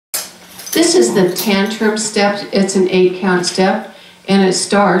This is the tantrum step. It's an 8-count step, and it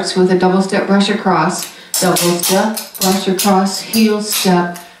starts with a double step brush across, double step, brush across, heel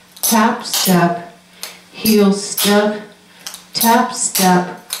step, tap step, heel step, tap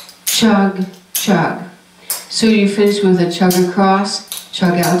step, chug, chug. So you finish with a chug across,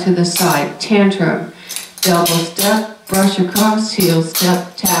 chug out to the side. Tantrum, double step, brush across, heel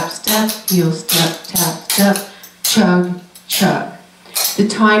step, tap step, heel step, tap step, chug, chug. The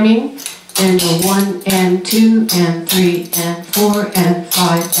timing, and 1 and 2 and 3 and 4 and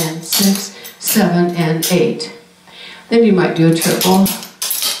 5 and 6, 7 and 8. Then you might do a triple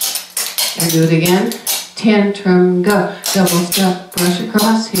and do it again. Tantrum, go. Double step, brush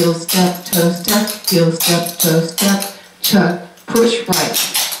across, heel step, toe step, heel step, toe step, chug, push right.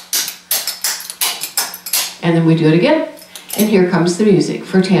 And then we do it again. And here comes the music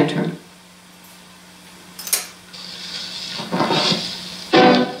for tantrum.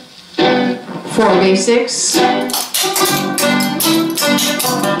 Four basics.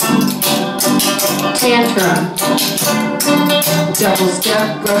 Tantrum. Double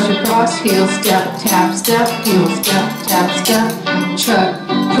step, brush across, heel step, tap step, heel step, tap step, chug,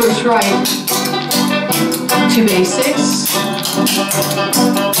 push right. 2 basics.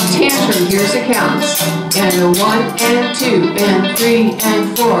 Tantrum, here's the counts. And 1 and 2 and 3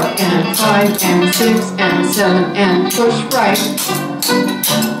 and 4 and 5 and 6 and 7 and push right.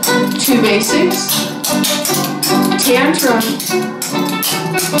 2 basics. Tantrum.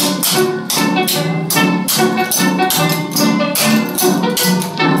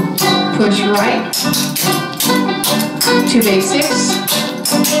 Push right. 2 basics.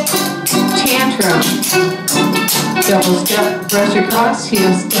 Tantrum. Double step, brush across,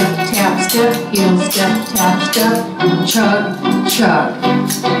 heel step, tap step, heel step, tap step, chug, chug.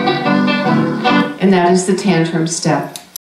 And that is the tantrum step.